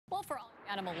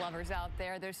Animal lovers out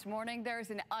there, this morning there's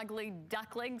an ugly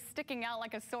duckling sticking out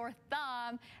like a sore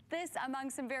thumb. This among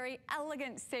some very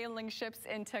elegant sailing ships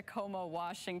in Tacoma,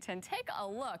 Washington. Take a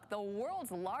look. The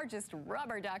world's largest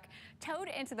rubber duck towed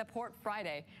into the port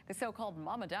Friday. The so-called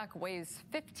mama duck weighs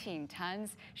 15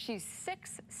 tons. She's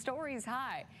 6 stories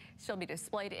high. She'll be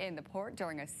displayed in the port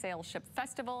during a sail ship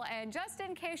festival. And just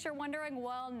in case you're wondering,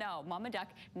 well, no, mama duck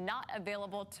not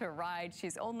available to ride.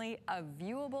 She's only a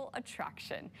viewable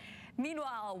attraction.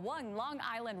 Meanwhile, one Long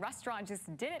Island restaurant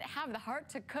just didn't have the heart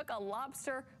to cook a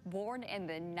lobster born in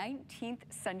the 19th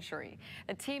century.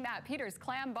 The team at Peter's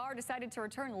Clam Bar decided to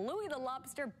return Louis the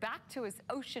lobster back to his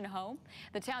ocean home.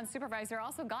 The town supervisor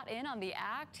also got in on the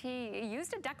act. He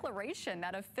used a declaration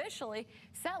that officially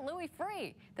set Louis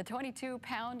free. The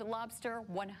 22-pound lobster,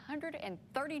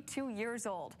 132 years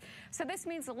old. So this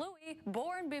means Louis,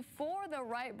 born before the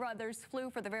Wright brothers flew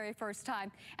for the very first time,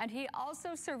 and he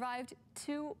also survived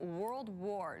 2 world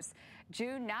wars.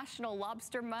 June, National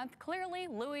Lobster Month. Clearly,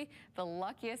 Louis, the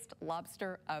luckiest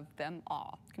lobster of them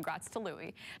all. Congrats to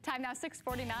Louis. Time now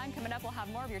 6:49. Coming up, we'll have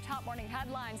more of your top morning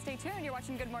headlines. Stay tuned. You're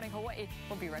watching Good Morning Hawaii.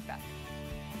 We'll be right back.